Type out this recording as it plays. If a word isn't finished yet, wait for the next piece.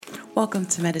Welcome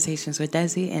to Meditations with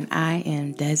Desi, and I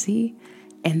am Desi.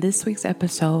 And this week's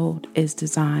episode is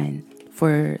designed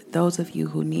for those of you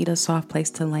who need a soft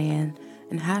place to land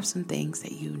and have some things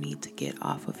that you need to get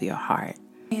off of your heart.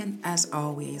 And as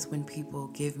always, when people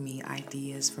give me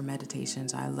ideas for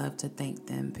meditations, I love to thank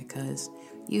them because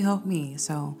you help me.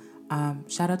 So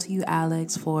shout out to you,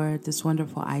 Alex, for this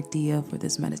wonderful idea for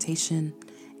this meditation.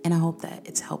 And I hope that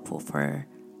it's helpful for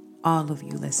all of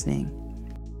you listening.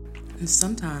 And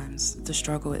sometimes the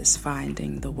struggle is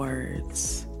finding the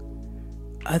words.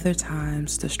 Other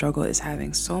times the struggle is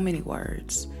having so many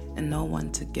words and no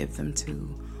one to give them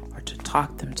to or to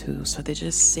talk them to. So they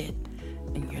just sit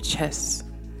in your chest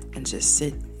and just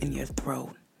sit in your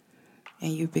throat.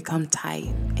 And you become tight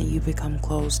and you become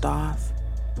closed off.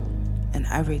 And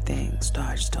everything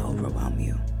starts to overwhelm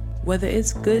you. Whether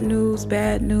it's good news,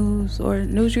 bad news, or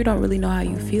news you don't really know how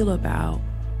you feel about,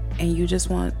 and you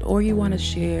just want to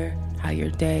share how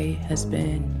your day has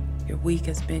been, your week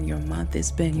has been, your month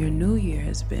has been, your new year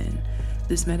has been,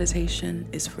 this meditation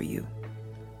is for you.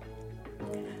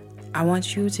 I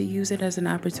want you to use it as an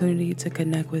opportunity to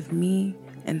connect with me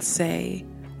and say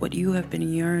what you have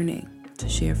been yearning to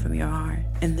share from your heart.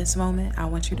 In this moment, I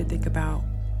want you to think about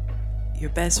your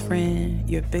best friend,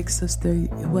 your big sister,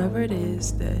 whoever it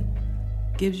is that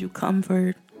gives you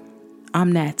comfort.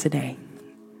 I'm that today.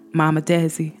 Mama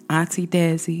Desi, Auntie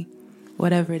Desi,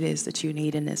 whatever it is that you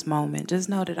need in this moment. Just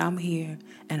know that I'm here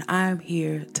and I'm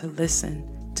here to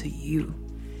listen to you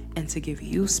and to give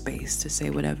you space to say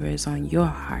whatever is on your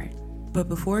heart. But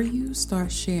before you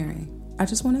start sharing, I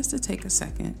just want us to take a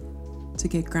second to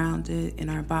get grounded in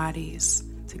our bodies,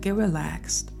 to get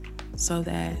relaxed, so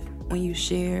that when you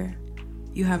share,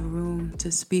 you have room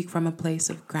to speak from a place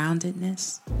of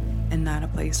groundedness and not a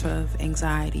place of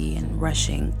anxiety and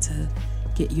rushing to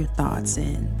get your thoughts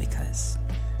in, because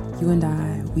you and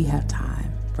I, we have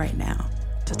time right now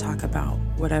to talk about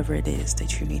whatever it is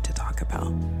that you need to talk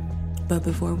about. But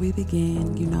before we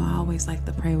begin, I always like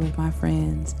to pray with my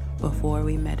friends before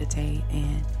we meditate.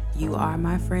 And you are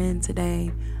my friend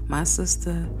today, my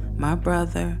sister, my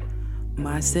brother,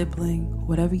 my sibling,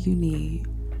 whatever you need,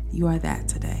 you are that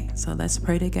today. So let's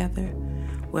pray together.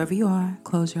 Wherever you are,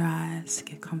 close your eyes,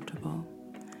 get comfortable.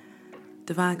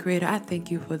 Divine Creator, I thank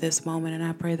you for this moment, and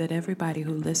I pray that everybody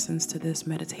who listens to this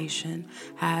meditation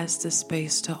has the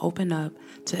space to open up,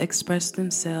 to express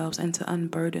themselves, and to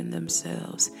unburden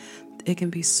themselves. It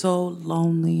can be so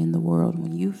lonely in the world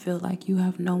when you feel like you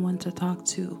have no one to talk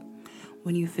to,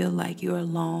 when you feel like you're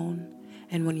alone,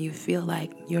 and when you feel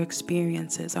like your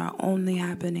experiences are only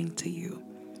happening to you.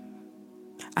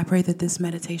 I pray that this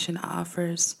meditation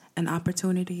offers an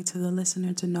opportunity to the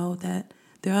listener to know that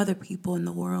there are other people in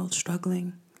the world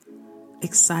struggling,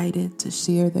 excited to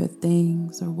share their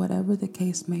things or whatever the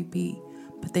case may be,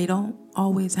 but they don't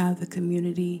always have the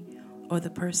community or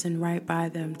the person right by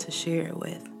them to share it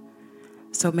with.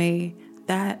 So may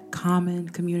that common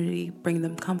community bring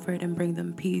them comfort and bring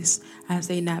them peace as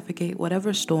they navigate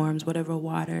whatever storms, whatever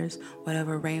waters,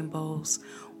 whatever rainbows,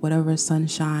 whatever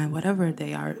sunshine, whatever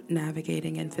they are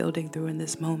navigating and fielding through in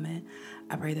this moment.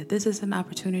 I pray that this is an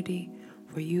opportunity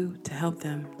for you to help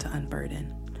them to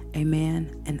unburden.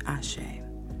 Amen and Ashe.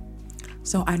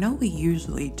 So I know we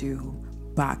usually do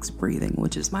box breathing,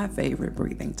 which is my favorite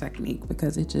breathing technique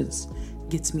because it just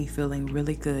gets me feeling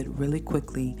really good really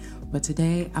quickly. But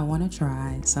today I want to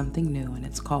try something new, and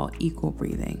it's called equal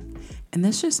breathing. And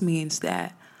this just means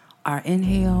that our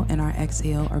inhale and our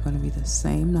exhale are going to be the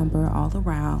same number all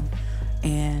around,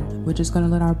 and we're just going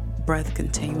to let our breath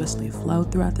continuously flow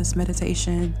throughout this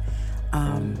meditation.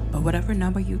 But whatever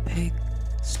number you pick,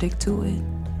 stick to it.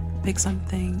 Pick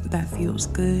something that feels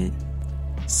good.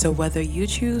 So whether you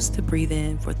choose to breathe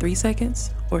in for 3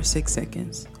 seconds or 6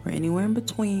 seconds or anywhere in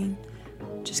between,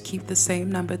 just keep the same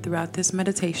number throughout this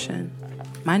meditation.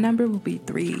 My number will be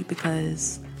 3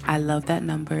 because I love that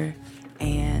number,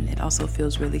 and it also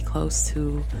feels really close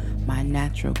to my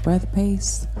natural breath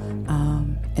pace.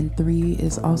 And 3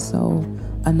 is also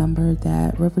a number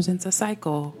that represents a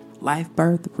cycle. Life,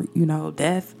 birth,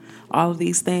 death, all of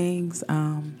these things,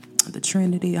 the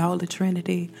Trinity, Holy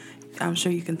Trinity. I'm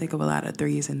sure you can think of a lot of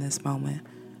 3s in this moment,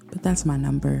 but that's my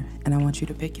number, and I want you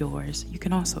to pick yours. You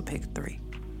can also pick 3.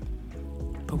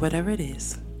 But whatever it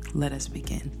is, let us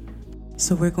begin.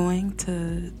 So we're going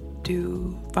to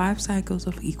do 5 cycles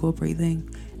of equal breathing,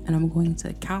 and I'm going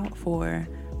to count for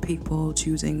people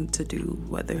choosing to do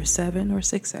whether 7 or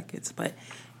 6 seconds. But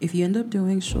if you end up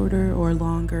doing shorter or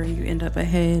longer, you end up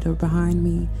ahead or behind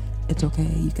me, it's okay.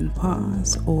 You can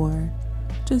pause or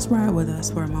just ride with us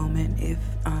for a moment if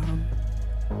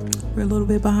we're a little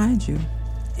bit behind you.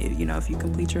 If you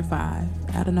complete your 5,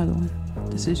 add another one.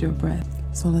 This is your breath.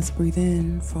 So let's breathe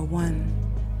in for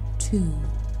 1, 2,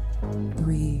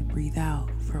 3. Breathe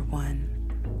out for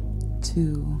 1,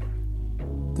 2,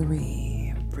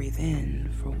 3. Breathe in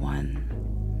for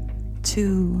 1,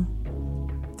 2,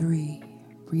 3.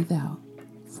 Breathe out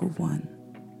for 1,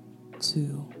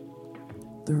 2,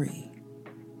 3.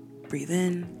 Breathe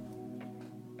in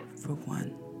for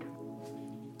 1,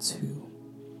 2,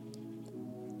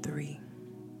 3.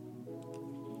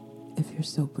 If you're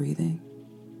still breathing,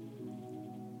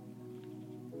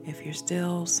 if you're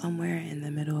still somewhere in the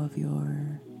middle of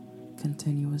your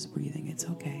continuous breathing, it's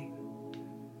okay.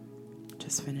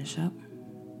 Just finish up.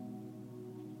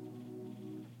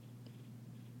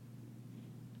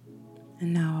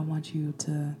 And now I want you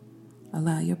to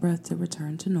allow your breath to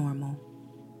return to normal.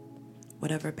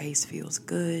 Whatever pace feels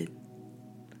good,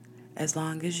 as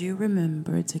long as you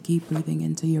remember to keep breathing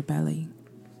into your belly.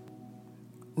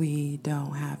 We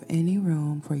don't have any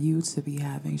room for you to be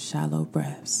having shallow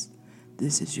breaths.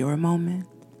 This is your moment.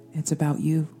 It's about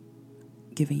you,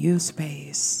 giving you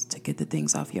space to get the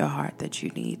things off your heart that you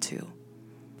need to.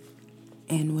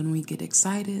 And when we get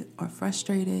excited or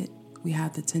frustrated, we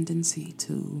have the tendency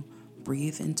to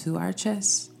breathe into our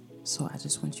chest. So I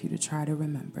just want you to try to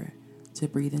remember to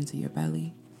breathe into your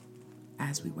belly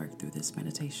as we work through this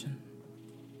meditation.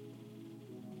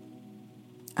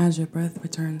 As your breath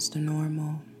returns to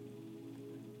normal,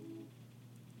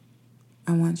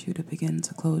 I want you to begin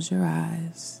to close your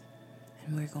eyes,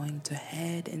 and we're going to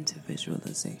head into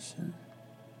visualization.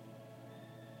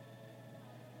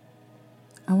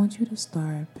 I want you to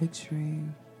start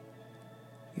picturing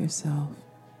yourself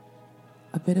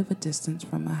a bit of a distance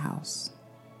from a house.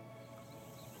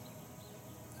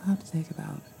 I'll have to take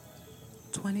about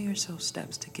 20 or so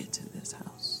steps to get to this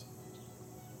house.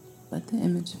 Let the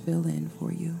image fill in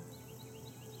for you.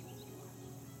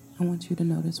 I want you to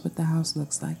notice what the house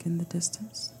looks like in the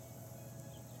distance.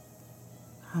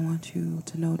 I want you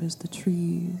to notice the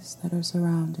trees that are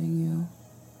surrounding you.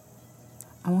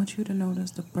 I want you to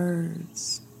notice the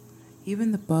birds,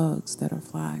 even the bugs that are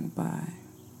flying by.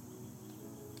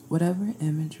 Whatever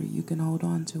imagery you can hold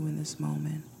on to in this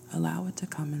moment, allow it to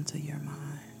come into your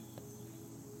mind.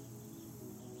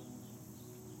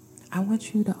 I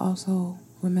want you to also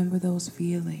remember those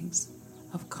feelings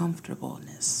of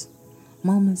comfortableness,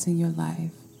 moments in your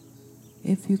life,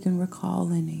 if you can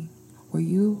recall any, where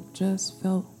you just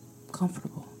felt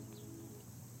comfortable.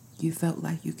 You felt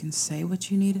like you can say what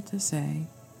you needed to say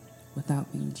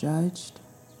without being judged.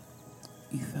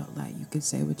 You felt like you could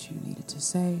say what you needed to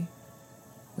say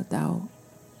without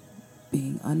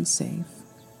being unsafe.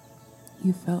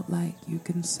 You felt like you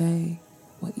can say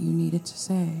what you needed to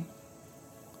say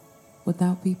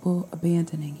without people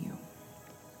abandoning you.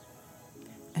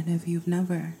 And if you've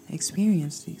never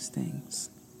experienced these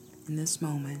things, in this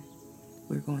moment,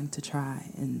 we're going to try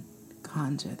and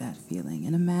conjure that feeling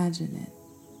and imagine it.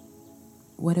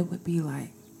 What it would be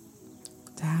like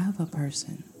to have a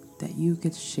person that you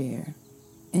could share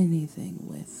anything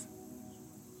with.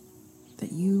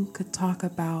 That you could talk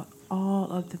about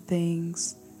all of the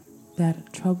things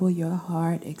that trouble your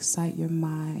heart, excite your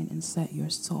mind, and set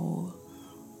your soul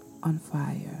on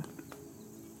fire.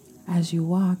 As you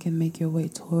walk and make your way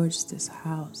towards this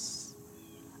house,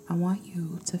 I want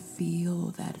you to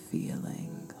feel that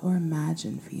feeling or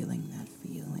imagine feeling that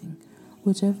feeling,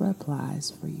 whichever applies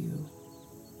for you.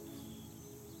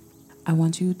 I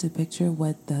want you to picture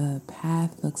what the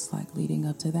path looks like leading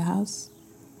up to the house.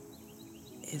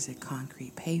 Is it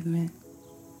concrete pavement?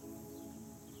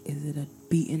 Is it a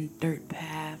beaten dirt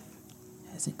path?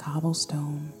 Is it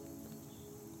cobblestone?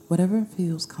 Whatever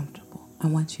feels comfortable. I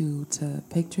want you to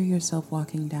picture yourself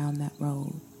walking down that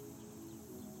road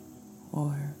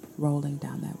or rolling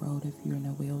down that road if you're in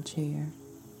a wheelchair.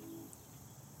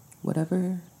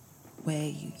 Whatever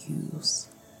way you use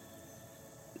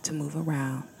to move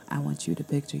around, I want you to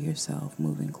picture yourself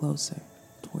moving closer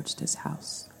towards this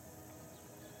house.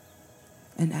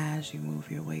 And as you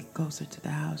move your way closer to the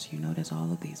house, you notice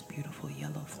all of these beautiful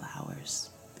yellow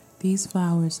flowers. These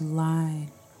flowers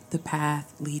line the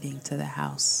path leading to the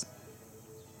house.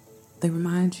 They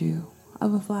remind you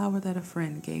of a flower that a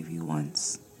friend gave you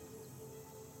once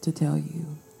to tell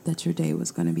you that your day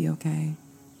was going to be okay,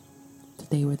 that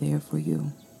they were there for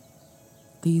you.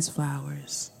 These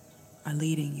flowers are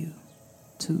leading you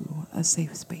to a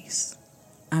safe space.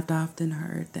 I've often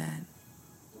heard that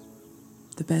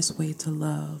the best way to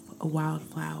love a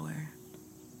wildflower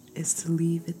is to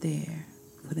leave it there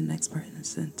for the next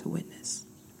person to witness.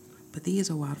 But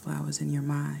these are wildflowers in your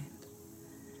mind,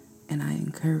 and I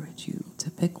encourage you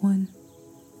to pick one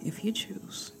if you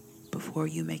choose before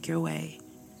you make your way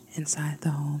inside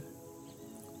the home.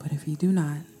 But if you do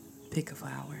not, pick a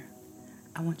flower.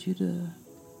 I want you to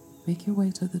make your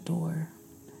way to the door.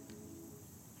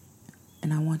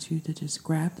 And I want you to just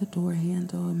grab the door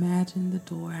handle. Imagine the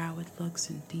door, how it looks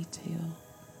in detail.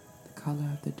 The color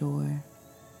of the door.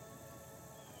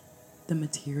 The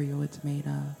material it's made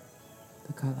of.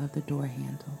 The color of the door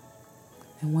handle.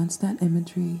 And once that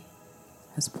imagery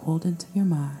has pulled into your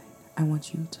mind, I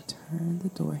want you to turn the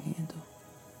door handle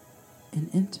and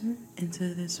enter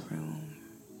into this room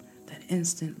that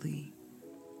instantly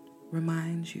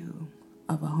reminds you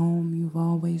of a home you've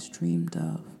always dreamed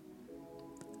of,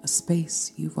 a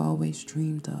space you've always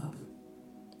dreamed of.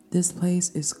 This place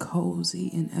is cozy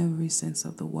in every sense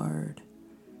of the word.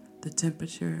 The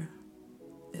temperature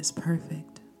is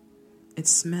perfect. It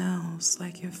smells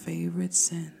like your favorite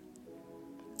scent,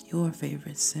 your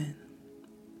favorite scent.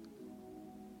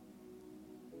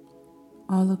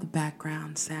 All of the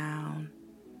background sound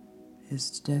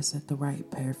is just at the right,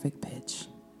 perfect pitch.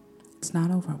 It's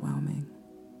not overwhelming.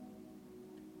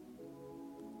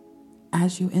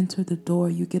 As you enter the door,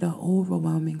 you get an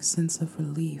overwhelming sense of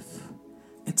relief.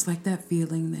 It's like that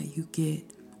feeling that you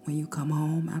get when you come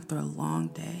home after a long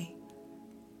day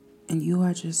and you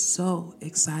are just so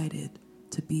excited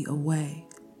to be away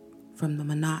from the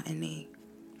monotony,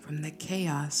 from the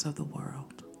chaos of the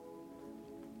world.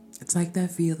 It's like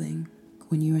that feeling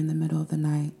when you're in the middle of the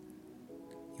night,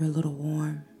 you're a little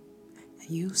warm, and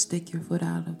you stick your foot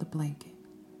out of the blanket,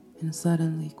 and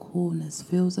suddenly coolness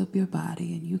fills up your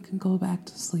body and you can go back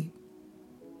to sleep.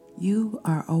 You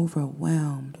are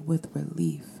overwhelmed with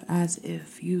relief, as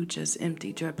if you just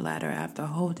emptied your bladder after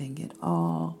holding it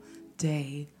all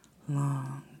day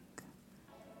long.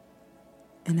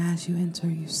 And as you enter,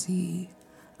 you see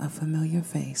a familiar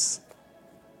face.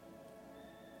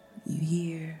 You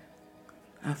hear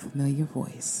a familiar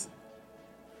voice.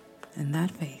 And that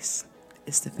face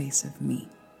is the face of me.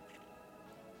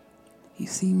 You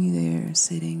see me there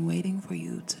sitting, waiting for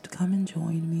you to come and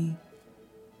join me.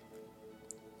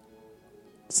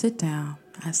 Sit down,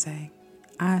 I say.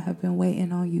 I have been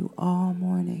waiting on you all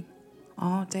morning,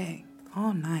 all day,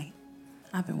 all night.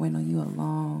 I've been waiting on you a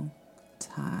long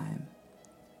time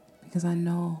because I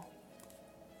know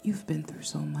you've been through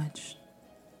so much.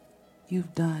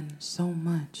 You've done so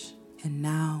much, and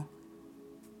now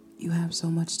you have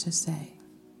so much to say.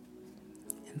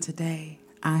 And today,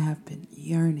 I have been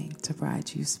yearning to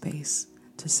provide you space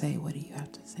to say what do you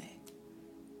have to say.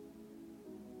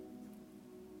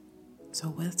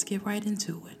 So let's get right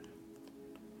into it.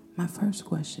 My first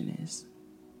question is,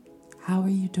 how are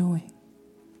you doing?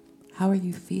 How are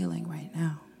you feeling right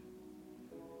now?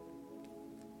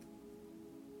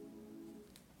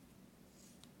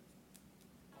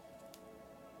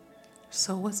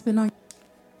 So what's been on?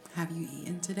 Have you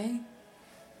eaten today?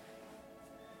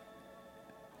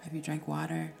 Have you drank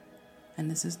water?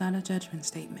 And this is not a judgment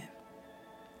statement,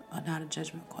 or not a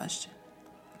judgment question.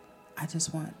 I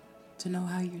just want to know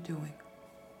how you're doing.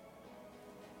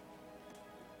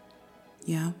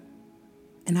 Yeah?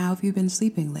 And how have you been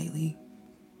sleeping lately?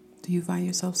 Do you find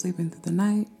yourself sleeping through the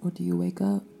night, or do you wake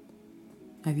up?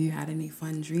 Have you had any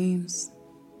fun dreams?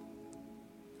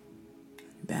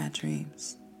 Bad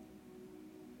dreams?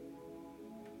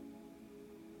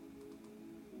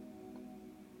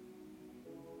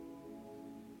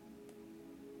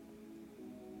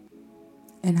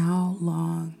 And how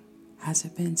long has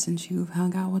it been since you've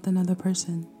hung out with another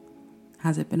person?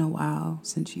 Has it been a while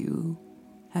since you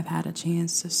have had a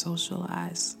chance to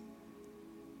socialize?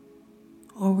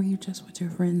 Or were you just with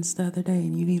your friends the other day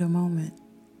and you need a moment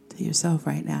to yourself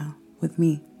right now with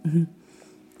me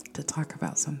to talk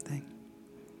about something?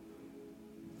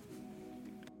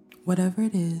 Whatever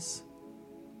it is,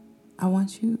 I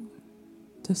want you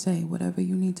to say whatever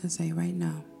you need to say right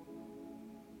now.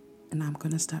 And I'm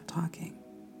going to stop talking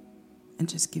and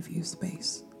just give you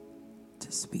space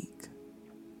to speak.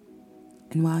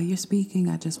 And while you're speaking,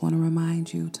 I just want to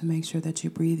remind you to make sure that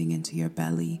you're breathing into your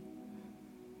belly.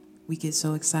 We get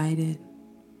so excited,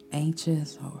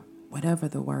 anxious, or whatever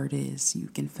the word is you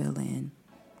can fill in,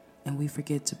 and we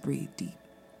forget to breathe deep,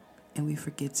 and we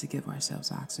forget to give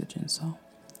ourselves oxygen. So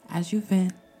as you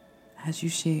vent, as you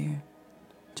share,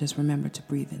 just remember to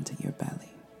breathe into your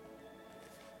belly.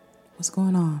 What's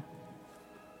going on?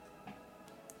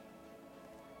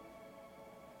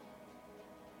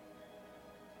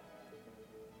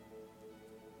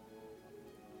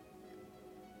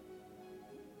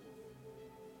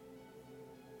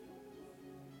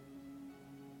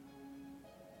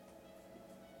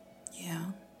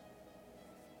 Yeah.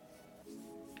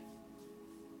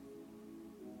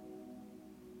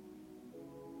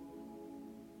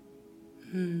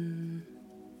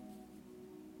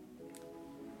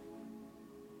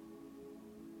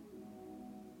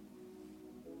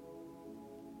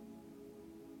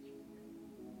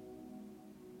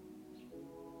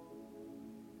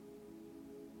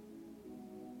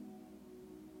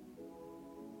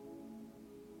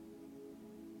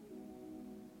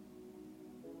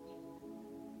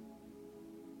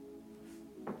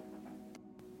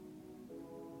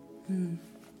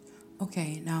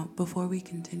 Okay, now before we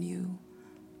continue,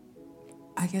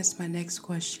 I guess my next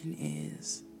question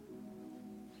is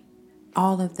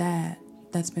all of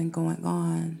that's been going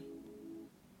on,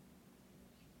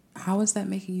 how is that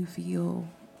making you feel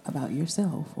about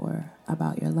yourself or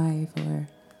about your life or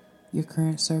your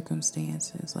current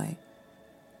circumstances? Like,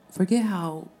 forget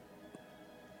how,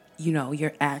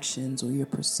 your actions or your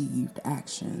perceived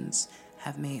actions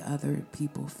have made other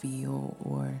people feel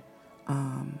or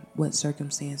what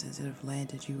circumstances it have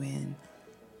landed you in.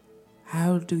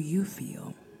 How do you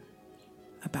feel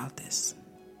about this?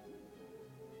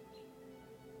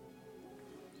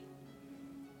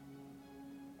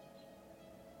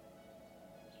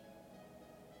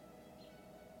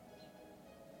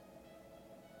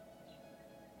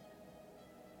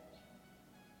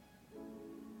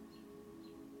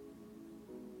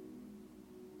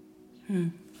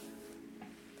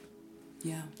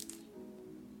 Yeah.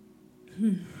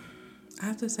 I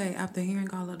have to say, after hearing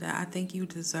all of that, I think you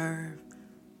deserve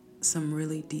some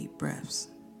really deep breaths.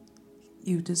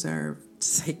 You deserve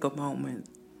to take a moment.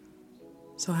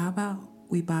 So how about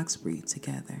we box breathe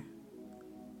together?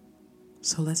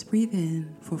 So let's breathe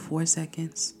in for 4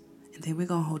 seconds, and then we're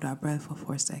going to hold our breath for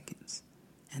 4 seconds.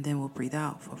 And then we'll breathe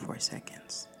out for 4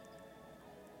 seconds.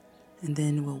 And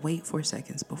then we'll wait 4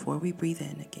 seconds before we breathe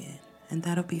in again. And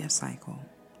that'll be a cycle.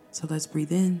 So let's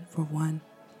breathe in for 1,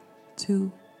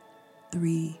 2,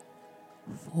 3,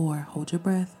 4. Hold your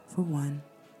breath for 1,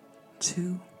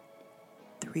 2,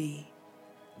 3,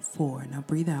 4. Now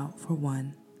breathe out for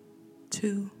 1,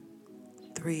 2,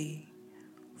 3,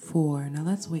 4. Now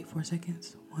let's wait 4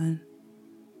 seconds. 1,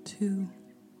 2,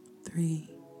 3,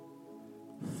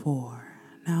 4.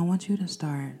 Now I want you to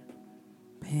start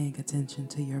paying attention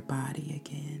to your body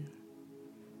again.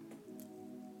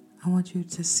 I want you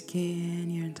to scan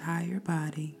your entire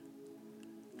body.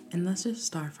 And let's just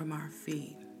start from our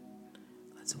feet.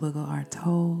 Let's wiggle our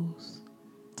toes,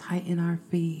 tighten our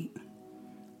feet,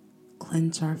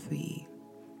 clench our feet,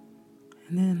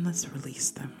 and then let's release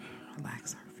them.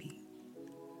 Relax our feet.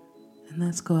 And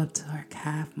let's go up to our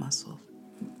calf muscle.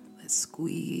 Let's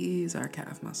squeeze our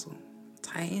calf muscle.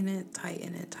 Tighten it,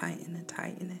 tighten it, tighten it,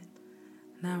 tighten it.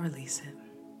 Now release it.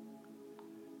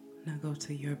 Now go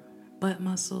to your butt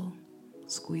muscle.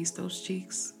 Squeeze those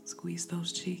cheeks, squeeze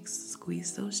those cheeks,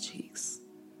 squeeze those cheeks.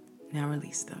 Now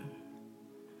release them.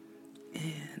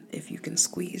 And if you can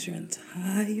squeeze your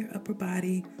entire upper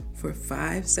body for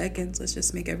 5 seconds, let's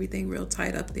just make everything real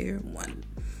tight up there. 1,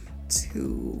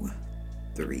 2,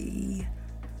 3,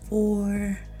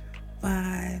 4,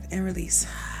 5, and release.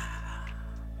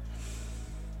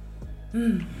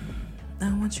 Now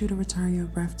I want you to return your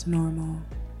breath to normal.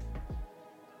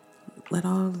 Let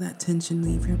all of that tension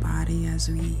leave your body as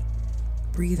we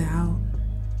breathe out.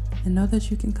 And know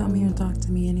that you can come here and talk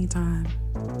to me anytime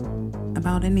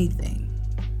about anything.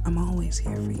 I'm always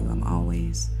here for you. I'm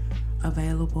always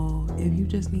available. If you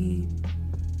just need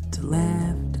to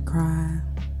laugh, to cry,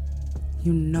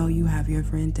 you know you have your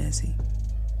friend Desi.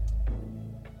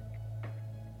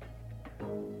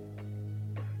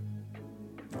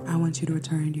 I want you to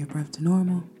return your breath to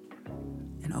normal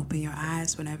and open your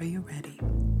eyes whenever you're ready.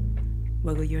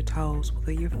 Wiggle your toes,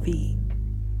 wiggle your feet,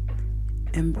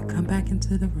 and come back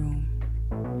into the room.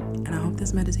 And I hope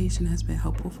this meditation has been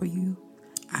helpful for you.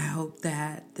 I hope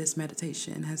that this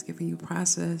meditation has given you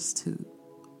process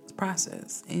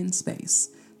in space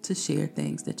to share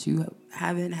things that you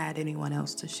haven't had anyone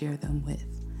else to share them with.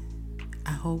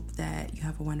 I hope that you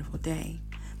have a wonderful day.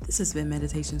 This has been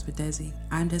Meditations with Desi.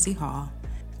 I'm Desi Hall,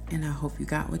 and I hope you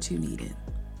got what you needed.